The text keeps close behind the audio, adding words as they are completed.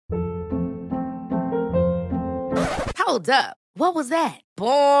Hold up. What was that?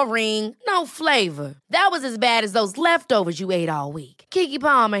 Boring. No flavor. That was as bad as those leftovers you ate all week. Keke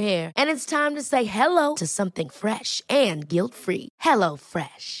Palmer here, and it's time to say hello to something fresh and guilt-free. Hello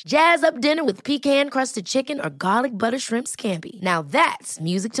Fresh. Jazz up dinner with pecan-crusted chicken or garlic butter shrimp scampi. Now that's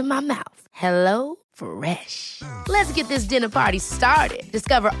music to my mouth. Hello Fresh. Let's get this dinner party started.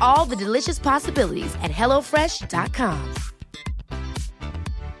 Discover all the delicious possibilities at hellofresh.com.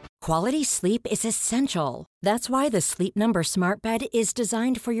 Quality sleep is essential. That's why the Sleep Number Smart Bed is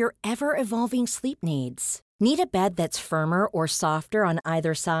designed for your ever-evolving sleep needs. Need a bed that's firmer or softer on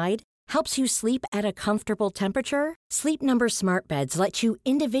either side? Helps you sleep at a comfortable temperature? Sleep Number Smart Beds let you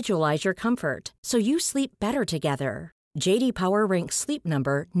individualize your comfort, so you sleep better together. J.D. Power ranks Sleep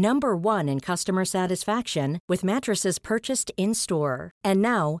Number number 1 in customer satisfaction with mattresses purchased in-store. And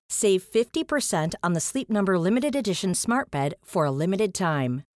now, save 50% on the Sleep Number Limited Edition Smart Bed for a limited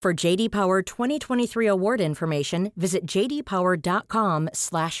time. For J.D. Power 2023 award information, visit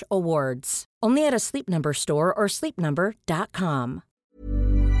jdpower.com/awards. Only at a Sleep Number store or sleepnumber.com.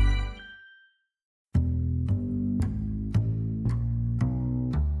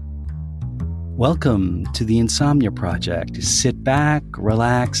 Welcome to the Insomnia Project. Sit back,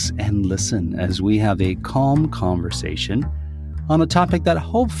 relax, and listen as we have a calm conversation on a topic that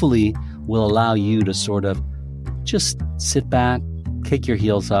hopefully will allow you to sort of just sit back, kick your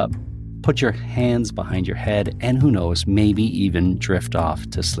heels up, put your hands behind your head, and who knows, maybe even drift off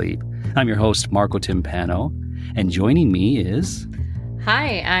to sleep. I'm your host, Marco Timpano, and joining me is...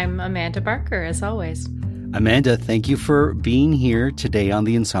 Hi, I'm Amanda Barker, as always. Amanda, thank you for being here today on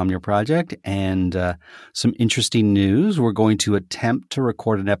the Insomnia Project, and some interesting news. We're going to attempt to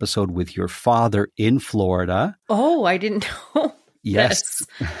record an episode with your father in Florida. Oh, I didn't know. Yes.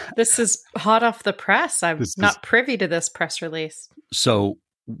 This is hot off the press. I'm not privy to this press release. So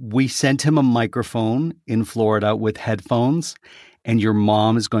we sent him a microphone in Florida with headphones, and your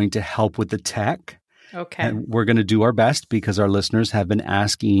mom is going to help with the tech. Okay. And we're going to do our best because our listeners have been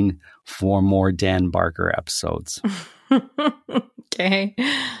asking for more Dan Barker episodes. Okay.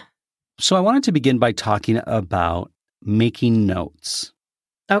 So I wanted to begin by talking about making notes.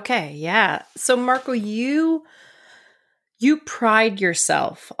 Okay, yeah. So Marco, you pride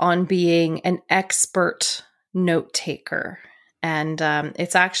yourself on being an expert note taker. And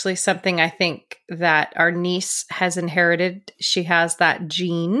it's actually something I think that our niece has inherited. She has that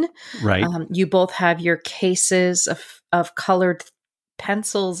gene. Right. You both have your cases of colored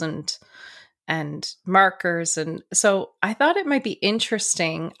pencils and markers. And so I thought it might be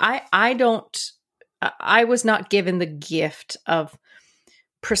interesting. I was not given the gift of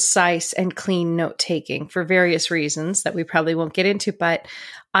precise and clean note taking for various reasons that we probably won't get into, but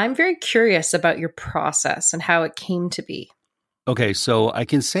I'm very curious about your process and how it came to be. Okay, so I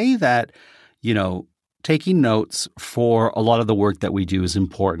can say that, taking notes for a lot of the work that we do is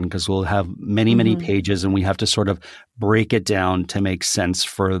important because we'll have many, many pages and we have to sort of break it down to make sense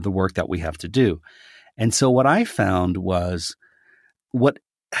for the work that we have to do. And so what I found was what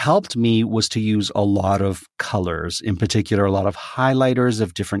helped me was to use a lot of colors, in particular, a lot of highlighters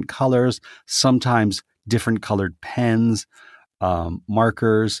of different colors, sometimes different colored pens,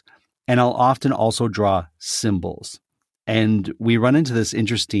 markers, and I'll often also draw symbols. And we run into this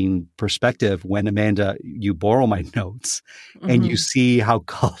interesting perspective when, Amanda, you borrow my notes and you see how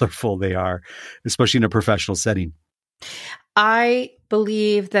colorful they are, especially in a professional setting. I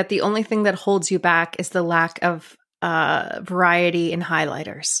believe that the only thing that holds you back is the lack of variety in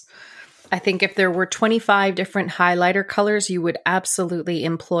highlighters. I think if there were 25 different highlighter colors, you would absolutely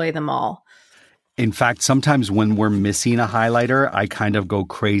employ them all. In fact, sometimes when we're missing a highlighter, I kind of go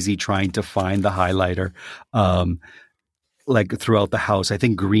crazy trying to find the highlighter. Like throughout the house. I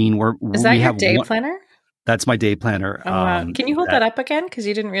think green. Is that your day planner? That's my day planner. Oh, wow. Can you hold that up again? Because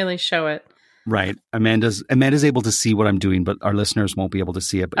you didn't really show it. Right. Amanda's able to see what I'm doing, but our listeners won't be able to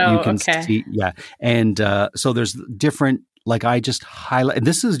see it. But you can see. Yeah. And so there's different, like I just highlight, and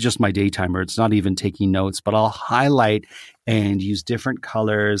this is just my day timer. It's not even taking notes, but I'll highlight and use different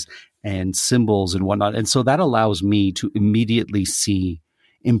colors and symbols and whatnot. And so that allows me to immediately see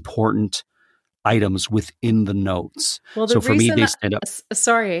important items within the notes. Well, so for me, they stand up.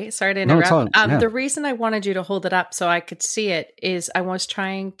 Sorry to interrupt. The reason I wanted you to hold it up so I could see it is I was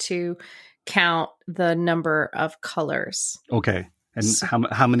trying to count the number of colors. Okay. And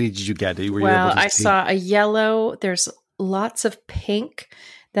how many did you get? I saw a yellow. There's lots of pink.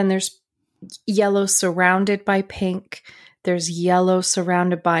 Then there's yellow surrounded by pink. There's yellow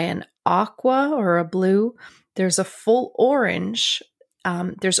surrounded by an aqua or a blue. There's a full orange.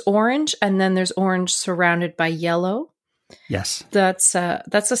 There's orange, and then there's orange surrounded by yellow. Yes. That's a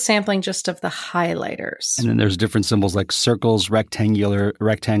sampling just of the highlighters. And then there's different symbols like circles,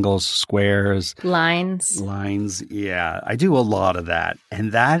 rectangles, squares, lines. Yeah, I do a lot of that.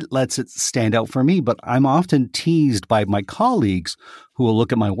 And that lets it stand out for me. But I'm often teased by my colleagues who will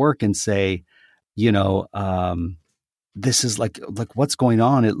look at my work and say, this is like what's going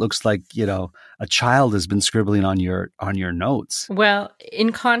on? It looks like, a child has been scribbling on your notes. Well,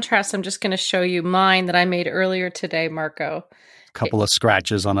 in contrast, I'm just going to show you mine that I made earlier today, Marco. A couple of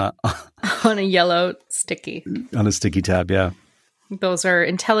scratches on a on a yellow sticky. On a sticky tab, yeah. Those are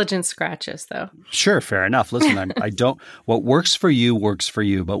intelligent scratches, though. Sure, fair enough. Listen, I don't. What works for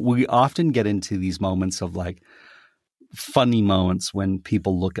you, but we often get into these moments of like funny moments when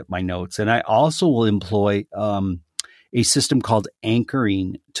people look at my notes, and I also will employ a system called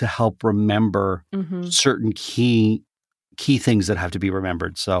anchoring to help remember certain key things that have to be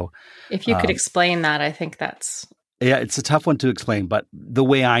remembered. So, if you could explain that, I think that's. Yeah, it's a tough one to explain, but the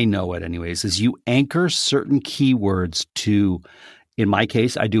way I know it anyways is you anchor certain keywords to, in my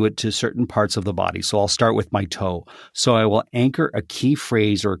case, I do it to certain parts of the body. So I'll start with my toe. So I will anchor a key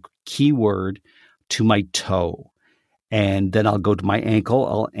phrase or keyword to my toe. And then I'll go to my ankle.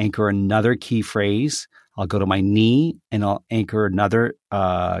 I'll anchor another key phrase. I'll go to my knee and I'll anchor another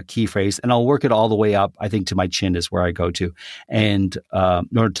key phrase, and I'll work it all the way up. I think to my chin is where I go to, and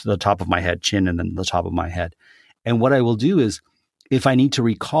or to the top of my head, chin, and then the top of my head. And what I will do is, if I need to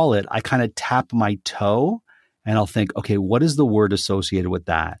recall it, I kind of tap my toe and I'll think, okay, what is the word associated with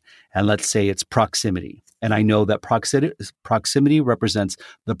that? And let's say it's proximity. And I know that proximity represents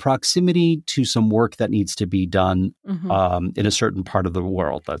the proximity to some work that needs to be done in a certain part of the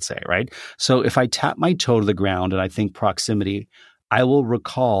world, let's say, right? So if I tap my toe to the ground and I think proximity, I will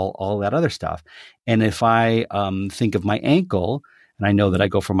recall all that other stuff. And if I think of my ankle, and I know that I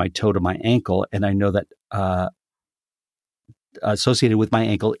go from my toe to my ankle, and I know that associated with my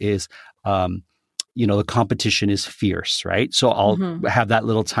ankle is, the competition is fierce, right? So I'll have that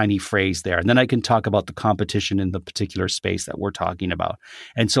little tiny phrase there. And then I can talk about the competition in the particular space that we're talking about.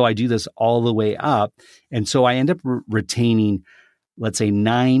 And so I do this all the way up. And so I end up retaining, let's say,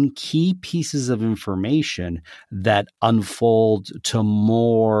 9 key pieces of information that unfold to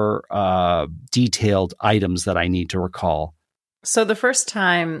more detailed items that I need to recall. So the first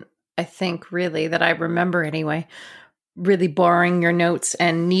time, I think really that I remember anyway, really borrowing your notes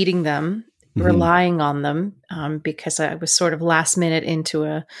and needing them, relying on them, because I was sort of last minute into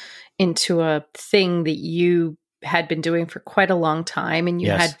a thing that you had been doing for quite a long time, and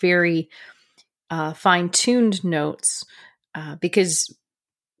you had very fine-tuned notes because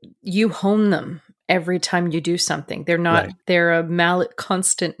you hone them every time you do something. They're not they're a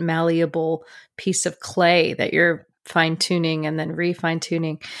constant malleable piece of clay that you're fine-tuning and then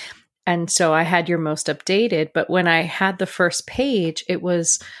re-fine-tuning. And so I had your most updated, but when I had the first page, it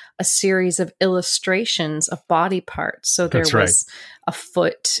was a series of illustrations of body parts. So there was a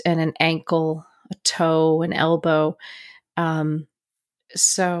foot and an ankle, a toe, an elbow.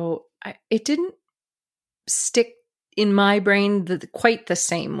 So it didn't stick in my brain quite the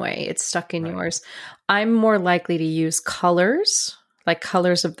same way. It stuck in yours. I'm more likely to use colors, like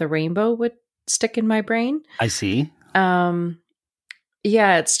colors of the rainbow would stick in my brain. I see.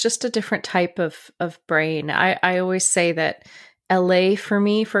 Yeah, it's just a different type of brain. I always say that LA for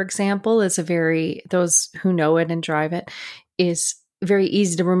me, for example, is those who know it and drive it, is very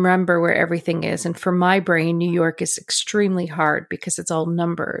easy to remember where everything is. And for my brain, New York is extremely hard because it's all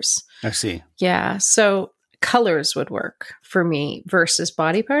numbers. I see. Yeah. So colors would work for me versus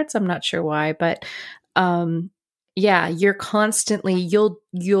body parts. I'm not sure why, but you're constantly, you'll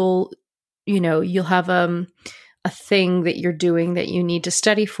have a thing that you're doing that you need to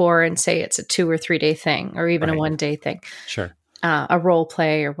study for, and say it's a 2 or 3 day thing, or even a 1 day thing. Sure. A role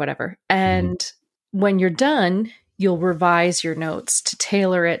play or whatever. And when you're done, you'll revise your notes to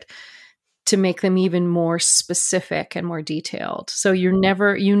tailor it to make them even more specific and more detailed. So you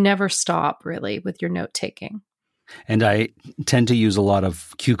never stop really with your note taking. And I tend to use a lot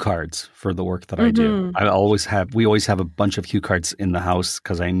of cue cards for the work that I do. We always have a bunch of cue cards in the house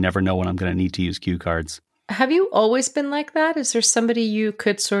because I never know when I'm going to need to use cue cards. Have you always been like that? Is there somebody you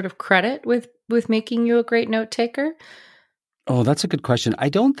could sort of credit with making you a great note taker? Oh, that's a good question. I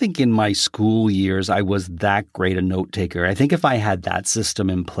don't think in my school years I was that great a note taker. I think if I had that system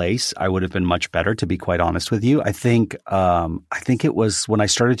in place, I would have been much better, to be quite honest with you. I think it was when I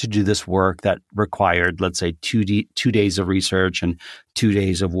started to do this work that required, let's say, 2 days of research and 2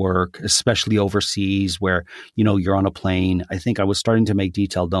 days of work, especially overseas where, you're on a plane. I think I was starting to make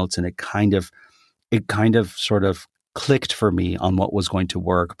detailed notes, and it kind of sort of clicked for me on what was going to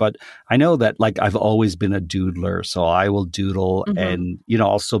work. But I know that like I've always been a doodler, so I will doodle and,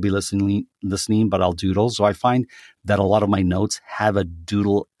 I'll still be listening, but I'll doodle. So I find that a lot of my notes have a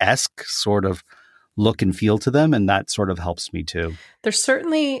doodle-esque sort of look and feel to them. And that sort of helps me too. They're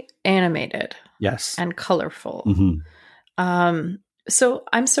certainly animated. Yes. And colorful. Mm-hmm. So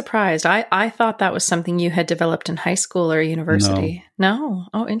I'm surprised. I thought that was something you had developed in high school or university. No?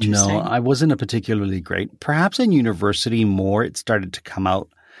 Oh, interesting. No, I wasn't a particularly great. Perhaps in university more, it started to come out,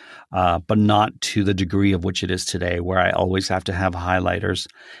 but not to the degree of which it is today, where I always have to have highlighters.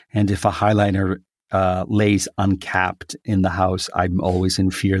 And if a highlighter lays uncapped in the house, I'm always in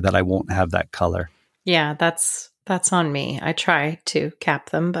fear that I won't have that color. Yeah, that's on me. I try to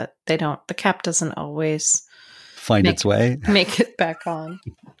cap them, but they don't. The cap doesn't always find its way. Make it back on.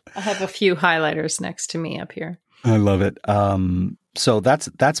 I have a few highlighters next to me up here. I love it. So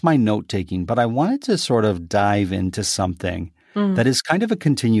that's my note taking, but I wanted to sort of dive into something that is kind of a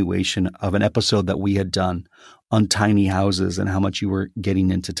continuation of an episode that we had done on tiny houses and how much you were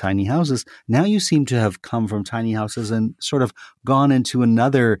getting into tiny houses. Now you seem to have come from tiny houses and sort of gone into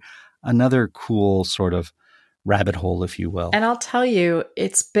another cool sort of rabbit hole, if you will. And I'll tell you,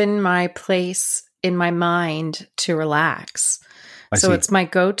 it's been my place in my mind to relax. So it's my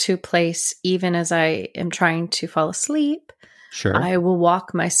go-to place, even as I am trying to fall asleep. Sure. I will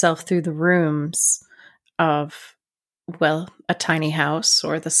walk myself through the rooms of, a tiny house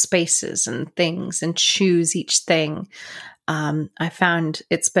or the spaces and things and choose each thing. I found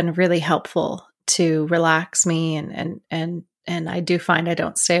it's been really helpful to relax me and I do find I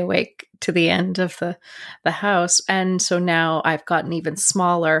don't stay awake to the end of the house. And so now I've gotten even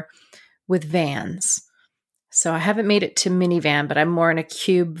smaller with vans. So I haven't made it to minivan, but I'm more in a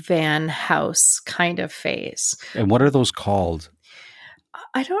cube van house kind of phase. And what are those called?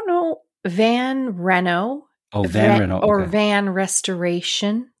 I don't know. Van reno. Oh, van reno. Okay. Or van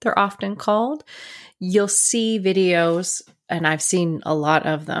restoration, they're often called. You'll see videos, and I've seen a lot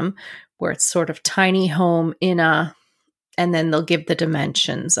of them, where it's sort of tiny home and then they'll give the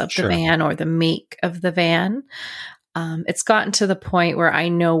dimensions of the van or the make of the van. It's gotten to the point where I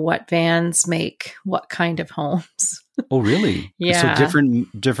know what vans make what kind of homes. Oh, really? Yeah. So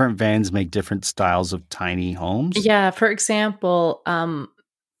different vans make different styles of tiny homes? Yeah. For example, I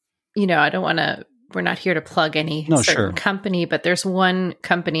don't want to, we're not here to plug any certain company, but there's one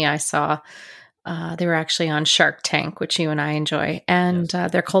company I saw. They were actually on Shark Tank, which you and I enjoy. And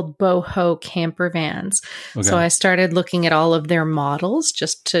they're called Boho camper vans. Okay. So I started looking at all of their models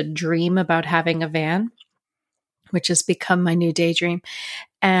just to dream about having a van, which has become my new daydream.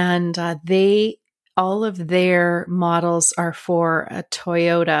 And all of their models are for a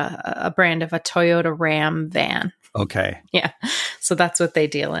brand of a Toyota Ram van. Okay. Yeah. So that's what they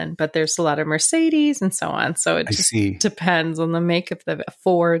deal in. But there's a lot of Mercedes and so on. So it just depends on the make of the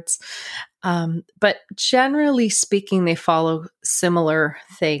Fords. But generally speaking, they follow similar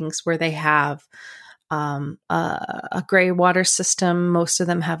things where they have a gray water system. Most of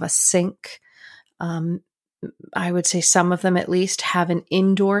them have a sink. I would say some of them at least have an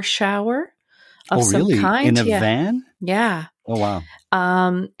indoor shower of some kind. In a van? Yeah. Oh, wow.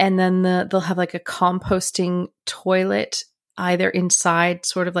 And then they'll have like a composting toilet either inside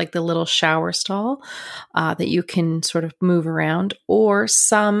sort of like the little shower stall that you can sort of move around, or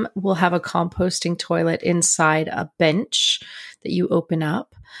some will have a composting toilet inside a bench that you open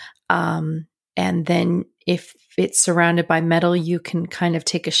up. And then if it's surrounded by metal, you can kind of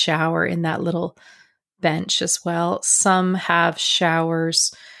take a shower in that little bench as well. Some have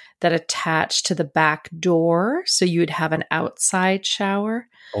showers that attach to the back door, so you'd have an outside shower.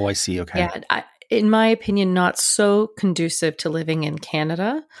 Oh, I see. Okay. Yeah, in my opinion, not so conducive to living in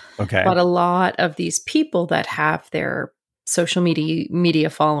Canada. Okay. But a lot of these people that have their social media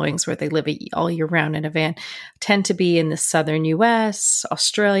followings where they live all year round in a van tend to be in the southern US,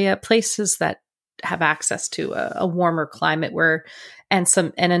 Australia, places that have access to a warmer climate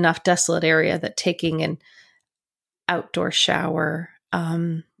and enough desolate area that taking an outdoor shower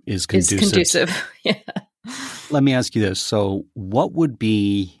is conducive. Yeah. Let me ask you this. So what would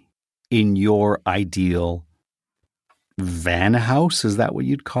be in your ideal van house? Is that what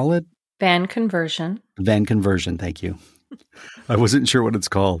you'd call it? Van conversion. Van conversion. Thank you. I wasn't sure what it's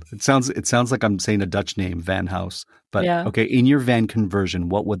called. It sounds like I'm saying a Dutch name, van house. But okay, in your van conversion,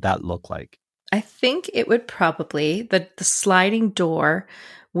 what would that look like? I think it would probably, the sliding door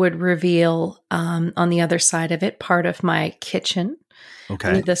would reveal on the other side of it part of my kitchen.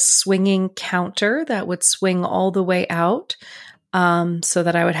 Okay. With a swinging counter that would swing all the way out so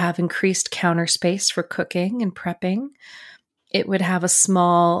that I would have increased counter space for cooking and prepping. It would have a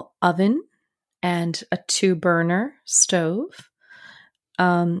small oven and a 2-burner stove.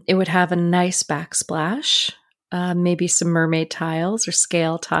 It would have a nice backsplash, maybe some mermaid tiles or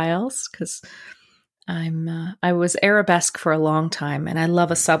scale tiles, because I was arabesque for a long time, and I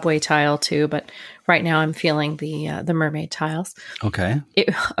love a subway tile too. But right now, I'm feeling the mermaid tiles. Okay.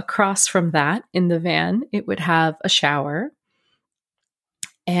 Across from that, in the van, it would have a shower,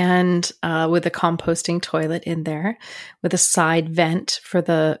 and with a composting toilet in there, with a side vent for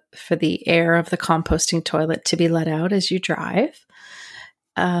the air of the composting toilet to be let out as you drive.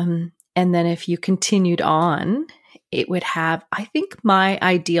 And then if you continued on, it would have, I think my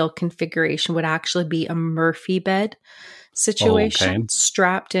ideal configuration would actually be a Murphy bed situation,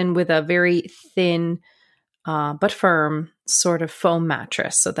 strapped in with a very thin but firm sort of foam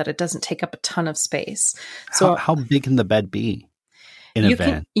mattress so that it doesn't take up a ton of space. So how big can the bed be in a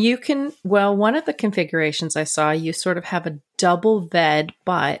van? Well, one of the configurations I saw, you sort of have a double bed,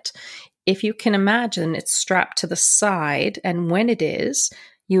 but if you can imagine, it's strapped to the side, and when it is,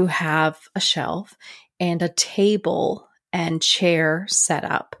 you have a shelf and a table and chair set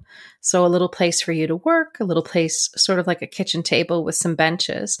up. So a little place for you to work, a little place sort of like a kitchen table with some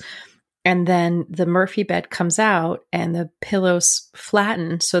benches. And then the Murphy bed comes out and the pillows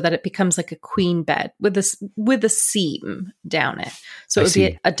flatten so that it becomes like a queen bed with a seam down it. So it would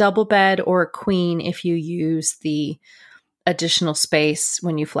be a double bed or a queen if you use the additional space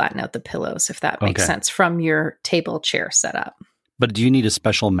when you flatten out the pillows, if that makes sense, from your table chair setup. But do you need a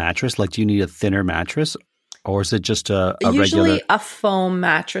special mattress? Like, do you need a thinner mattress, or is it just a usually regular? A foam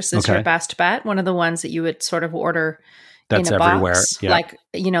mattress is your best bet. One of the ones that you would sort of order that's in a everywhere. box, Yeah.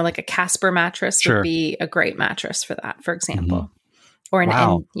 like a Casper mattress would be a great mattress for that, for example. Or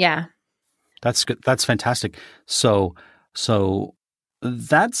That's good. That's fantastic. So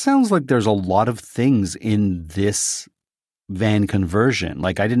that sounds like there's a lot of things in this van conversion.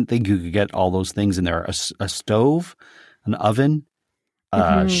 Like, I didn't think you could get all those things in there. A stove, an oven,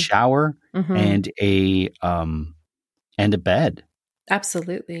 a shower, and a bed.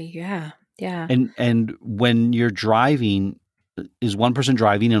 Absolutely. Yeah. Yeah. And when you're driving, is one person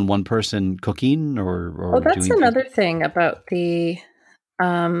driving and one person cooking, or that's doing another thing about the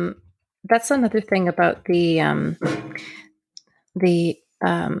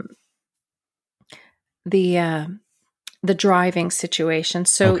the driving situation.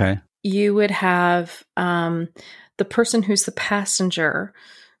 So you would have the person who's the passenger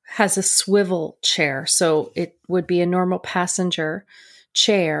has a swivel chair. So it would be a normal passenger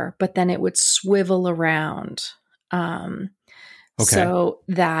chair, but then it would swivel around so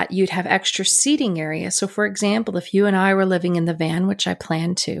that you'd have extra seating area. So for example, if you and I were living in the van, which I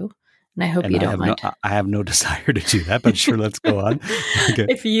plan to, and I hope you don't mind. I have no desire to do that, but sure, let's go on. Okay.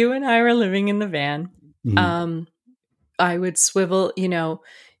 If you and I were living in the van, I would swivel,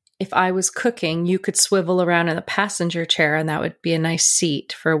 if I was cooking, you could swivel around in the passenger chair, and that would be a nice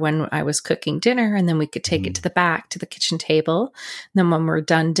seat for when I was cooking dinner. And then we could take it to the back to the kitchen table. And then when we're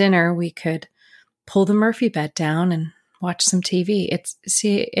done dinner, we could pull the Murphy bed down and watch some TV.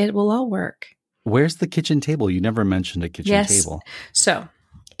 It will all work. Where's the kitchen table? You never mentioned a kitchen table. So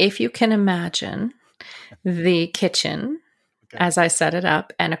if you can imagine the kitchen as I set it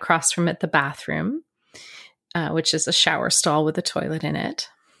up, and across from it, the bathroom, which is a shower stall with a toilet in it.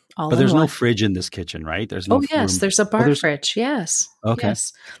 But there's no fridge in this kitchen, right? There's no. Oh yes, there's a bar fridge. Yes. Okay.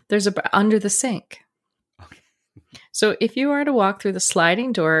 Yes. There's under the sink. Okay. So if you were to walk through the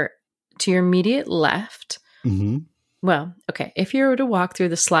sliding door to your immediate left, if you were to walk through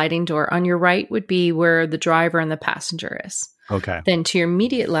the sliding door, on your right would be where the driver and the passenger is. Okay. Then to your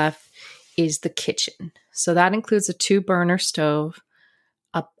immediate left is the kitchen. So that includes a 2-burner stove,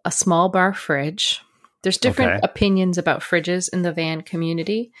 a small bar fridge. There's different opinions about fridges in the van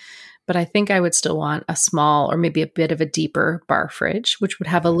community, but I think I would still want a small or maybe a bit of a deeper bar fridge, which would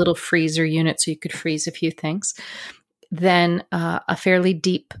have a little freezer unit so you could freeze a few things. Then a fairly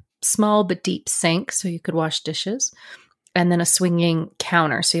deep, small but deep sink so you could wash dishes. And then a swinging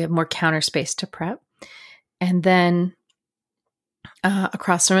counter so you have more counter space to prep. And then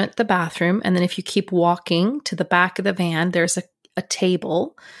across from it, the bathroom. And then if you keep walking to the back of the van, there's a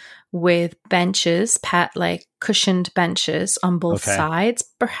table with benches, like cushioned benches on both sides,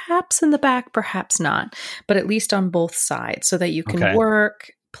 perhaps in the back, perhaps not, but at least on both sides so that you can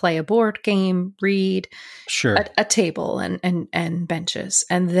work, play a board game, read, a table and benches.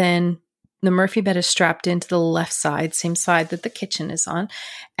 And then the Murphy bed is strapped into the left side, same side that the kitchen is on,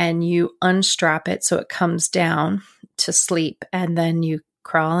 and you unstrap it so it comes down to sleep, and then you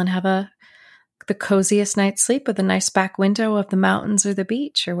crawl and have the coziest night's sleep with a nice back window of the mountains or the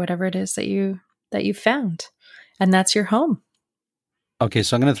beach or whatever it is that you found. And that's your home. Okay,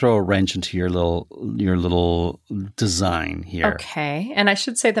 so I'm going to throw a wrench into your little design here. Okay. And I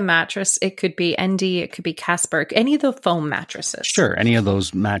should say the mattress, it could be ND, it could be Casper, any of the foam mattresses. Sure, any of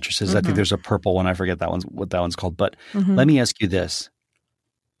those mattresses. I think there's a purple one. I forget what that one's called. But let me ask you this.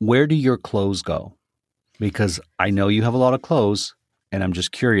 Where do your clothes go? Because I know you have a lot of clothes, and I'm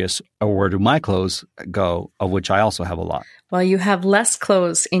just curious, where do my clothes go, of which I also have a lot? Well, you have less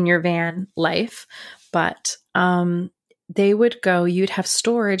clothes in your van life, but they would go, you'd have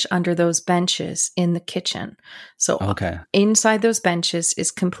storage under those benches in the kitchen. So inside those benches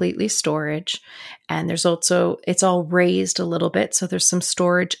is completely storage. And there's also, it's all raised a little bit. So there's some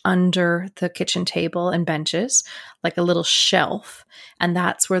storage under the kitchen table and benches, like a little shelf. And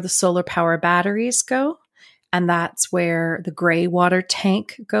that's where the solar power batteries go. And that's where the gray water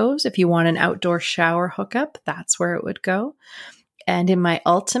tank goes. If you want an outdoor shower hookup, that's where it would go. And in my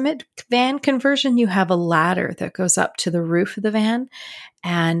ultimate van conversion, you have a ladder that goes up to the roof of the van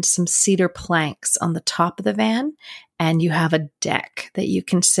and some cedar planks on the top of the van. And you have a deck that you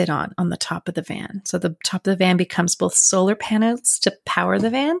can sit on the top of the van. So the top of the van becomes both solar panels to power the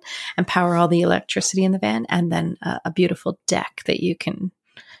van and power all the electricity in the van, and then a beautiful deck that you can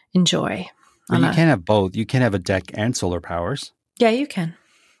enjoy. Well, you can't have both. You can't have a deck and solar powers. Yeah, you can.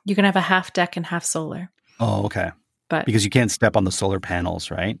 You can have a half deck and half solar. Oh, okay. But because you can't step on the solar panels,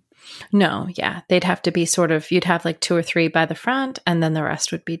 right? No, yeah. They'd have to be you'd have like 2 or 3 by the front, and then the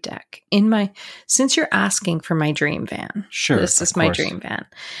rest would be deck. Since you're asking for my dream van, sure, this is my dream van.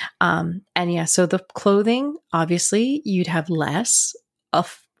 And yeah, so the clothing, obviously, you'd have less, a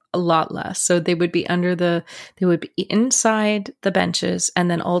lot less. So they would be they would be inside the benches, and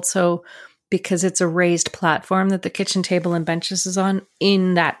then also, because it's a raised platform that the kitchen table and benches is on,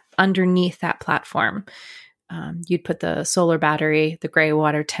 underneath that platform, you'd put the solar battery, the gray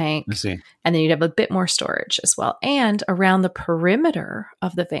water tank, and then you'd have a bit more storage as well. And around the perimeter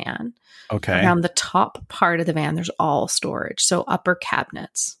of the van, around the top part of the van, there's all storage. So upper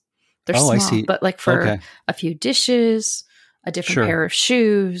cabinets. They're small, I see. But like for a few dishes, a different pair of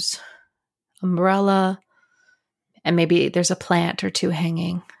shoes, umbrella, and maybe there's a plant or 2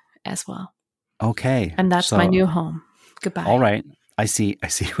 hanging as well. Okay. And that's my new home. Goodbye. All right. I see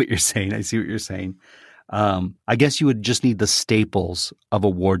what you're saying. I guess you would just need the staples of a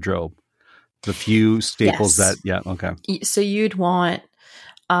wardrobe. The few staples okay. So you'd want,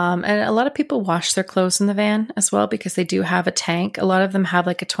 and a lot of people wash their clothes in the van as well, because they do have a tank. A lot of them have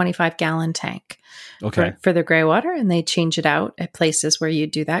like a 25-gallon tank for their gray water, and they change it out at places where you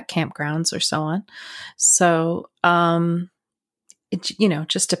do that, campgrounds or so on. So,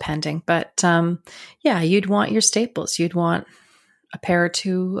 just depending. But you'd want your staples. You'd want a pair or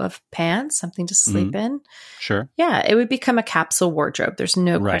 2 of pants, something to sleep in. Sure. Yeah, it would become a capsule wardrobe. There's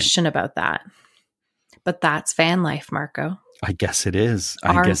no question about that. But that's van life, Marco. I guess it is.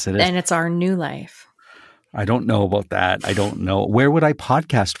 And it's our new life. I don't know about that. I don't know. Where would I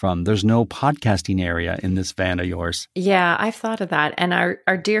podcast from? There's no podcasting area in this van of yours. Yeah, I've thought of that. And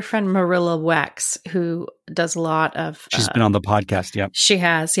our dear friend Marilla Wex, who does a lot of... She's been on the podcast, yep. She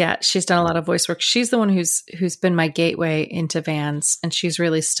has, yeah. She's done a lot of voice work. She's the one who's been my gateway into vans, and she's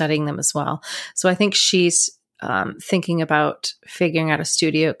really studying them as well. So I think she's thinking about figuring out a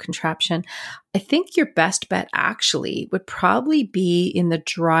studio contraption. I think your best bet actually would probably be in the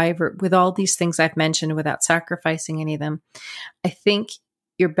driver, with all these things I've mentioned without sacrificing any of them. I think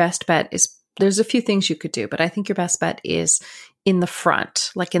your best bet is, there's a few things you could do, but I think your best bet is in the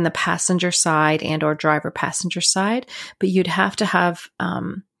front, like in the passenger side and or driver passenger side, but you'd have to have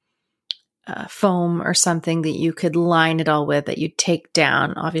foam or something that you could line it all with, that you'd take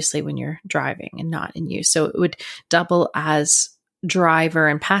down, obviously, when you're driving and not in use. So it would double as driver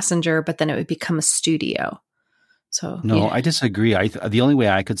and passenger, but then it would become a studio. So no, I disagree. The only way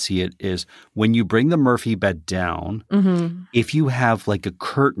I could see it is when you bring the Murphy bed down, if you have like a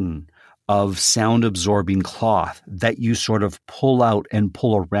curtain of sound absorbing cloth that you sort of pull out and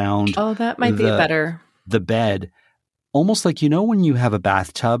pull around. Oh, that might be the bed. Almost like, when you have a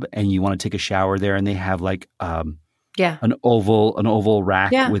bathtub and you want to take a shower there, and they have like an oval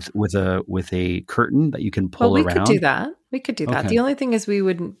rack with a curtain that you can pull around. We could do that. Okay. The only thing is we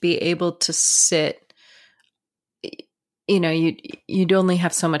wouldn't be able to sit. You'd only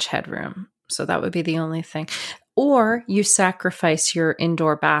have so much headroom, so that would be the only thing. Or you sacrifice your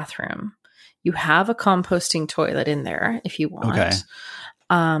indoor bathroom. You have a composting toilet in there if you want. Okay.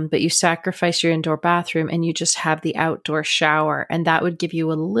 But you sacrifice your indoor bathroom and you just have the outdoor shower, and that would give you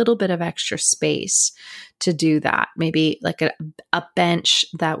a little bit of extra space to do that. Maybe like a bench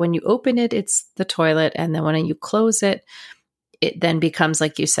that when you open it, it's the toilet, and then when you close it, it then becomes,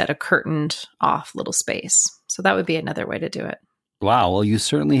 like you said, a curtained off little space. So that would be another way to do it. Wow. Well, you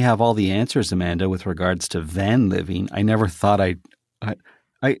certainly have all the answers, Amanda, with regards to van living. I never thought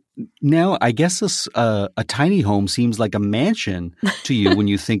now I guess a tiny home seems like a mansion to you when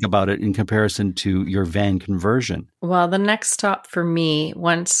you think about it in comparison to your van conversion. Well, the next stop for me,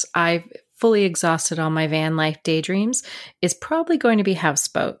 once I've fully exhausted all my van life daydreams, is probably going to be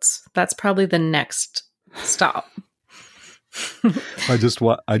houseboats. That's probably the next stop. I just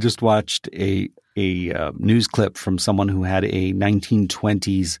watched a news clip from someone who had a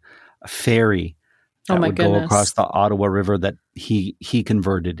 1920s ferry that would go across the Ottawa River that he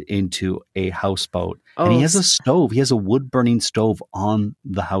converted into a houseboat. And he has a stove. He has a wood-burning stove on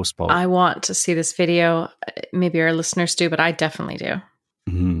the houseboat. I want to see this video. Maybe our listeners do, but I definitely do.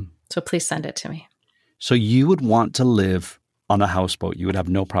 Mm-hmm. So please send it to me. So you would want to live on a houseboat. You would have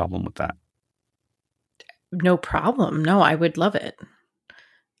no problem with that. No problem. No, I would love it.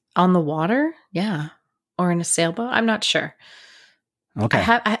 On the water? Yeah. Or in a sailboat? I'm not sure. Okay.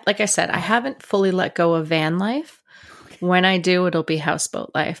 Like I said, I haven't fully let go of van life. When I do, it'll be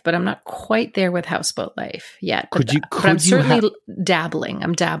houseboat life, but I'm not quite there with houseboat life yet. But I'm certainly dabbling.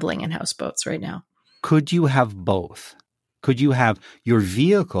 I'm dabbling in houseboats right now. Could you have both? Could you have your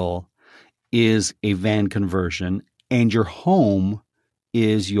vehicle is a van conversion and your home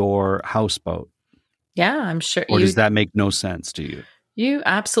is your houseboat? Yeah, I'm sure. Or does that make no sense to you? You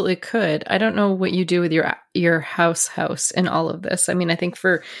absolutely could. I don't know what you do with your house in all of this. I mean, I think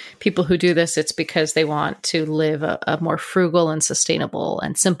for people who do this, it's because they want to live a more frugal and sustainable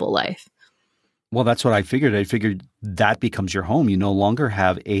and simple life. Well, that's what I figured. I figured that becomes your home. You no longer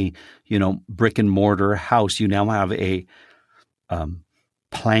have a, brick and mortar house. You now have a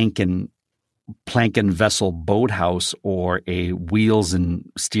plank and vessel boathouse or a wheels and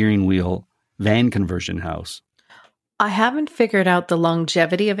steering wheel van conversion house. I haven't figured out the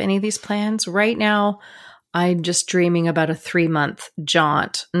longevity of any of these plans. Right now, I'm just dreaming about a 3-month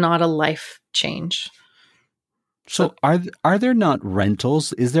jaunt, not a life change. So are there not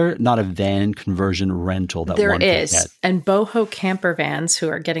rentals? Is there not a van conversion rental that there one is? Can get? And Boho Camper Vans, who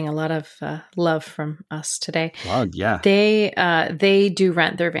are getting a lot of love from us today. Oh, yeah. They do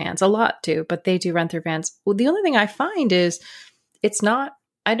rent their vans. A lot do, but they do rent their vans. Well, the only thing I find is it's not.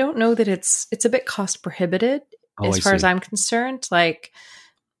 I don't know that it's a bit cost prohibitive. As far as I'm concerned, like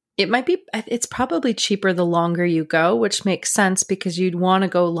it's probably cheaper the longer you go, which makes sense because you'd want to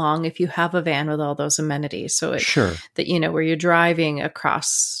go long if you have a van with all those amenities. So sure. That, where you're driving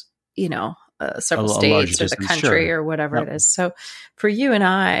across, several states or the country or whatever it is. So for you and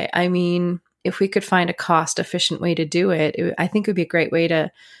I mean, if we could find a cost efficient way to do it, I think it would be a great way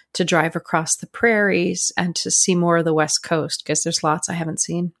to drive across the prairies and to see more of the West Coast because there's lots I haven't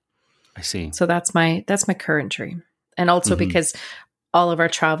seen. I see. So that's my current dream. And also because all of our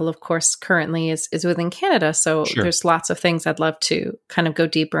travel, of course, currently is within Canada. So there's lots of things I'd love to kind of go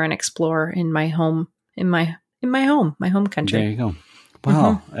deeper and explore in my home, my home country. There you go.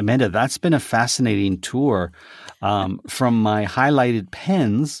 Wow, Amanda, that's been a fascinating tour from my highlighted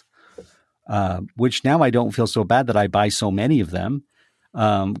pens, which now I don't feel so bad that I buy so many of them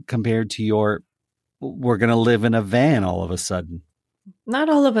compared to we're going to live in a van all of a sudden. Not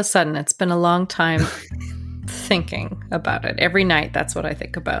all of a sudden. It's been a long time thinking about it. Every night, that's what I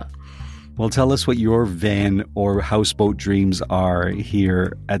think about. Well, tell us what your van or houseboat dreams are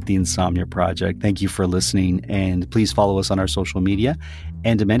here at the Insomnia Project. Thank you for listening, and please follow us on our social media.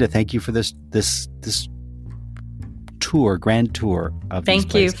 And Amanda, thank you for this tour, grand tour of these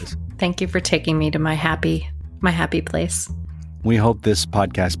places. Thank you for taking me to my happy place. We hope this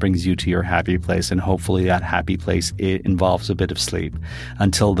podcast brings you to your happy place, and hopefully that happy place, it involves a bit of sleep.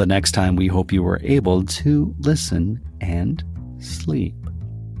 Until the next time, we hope you were able to listen and sleep.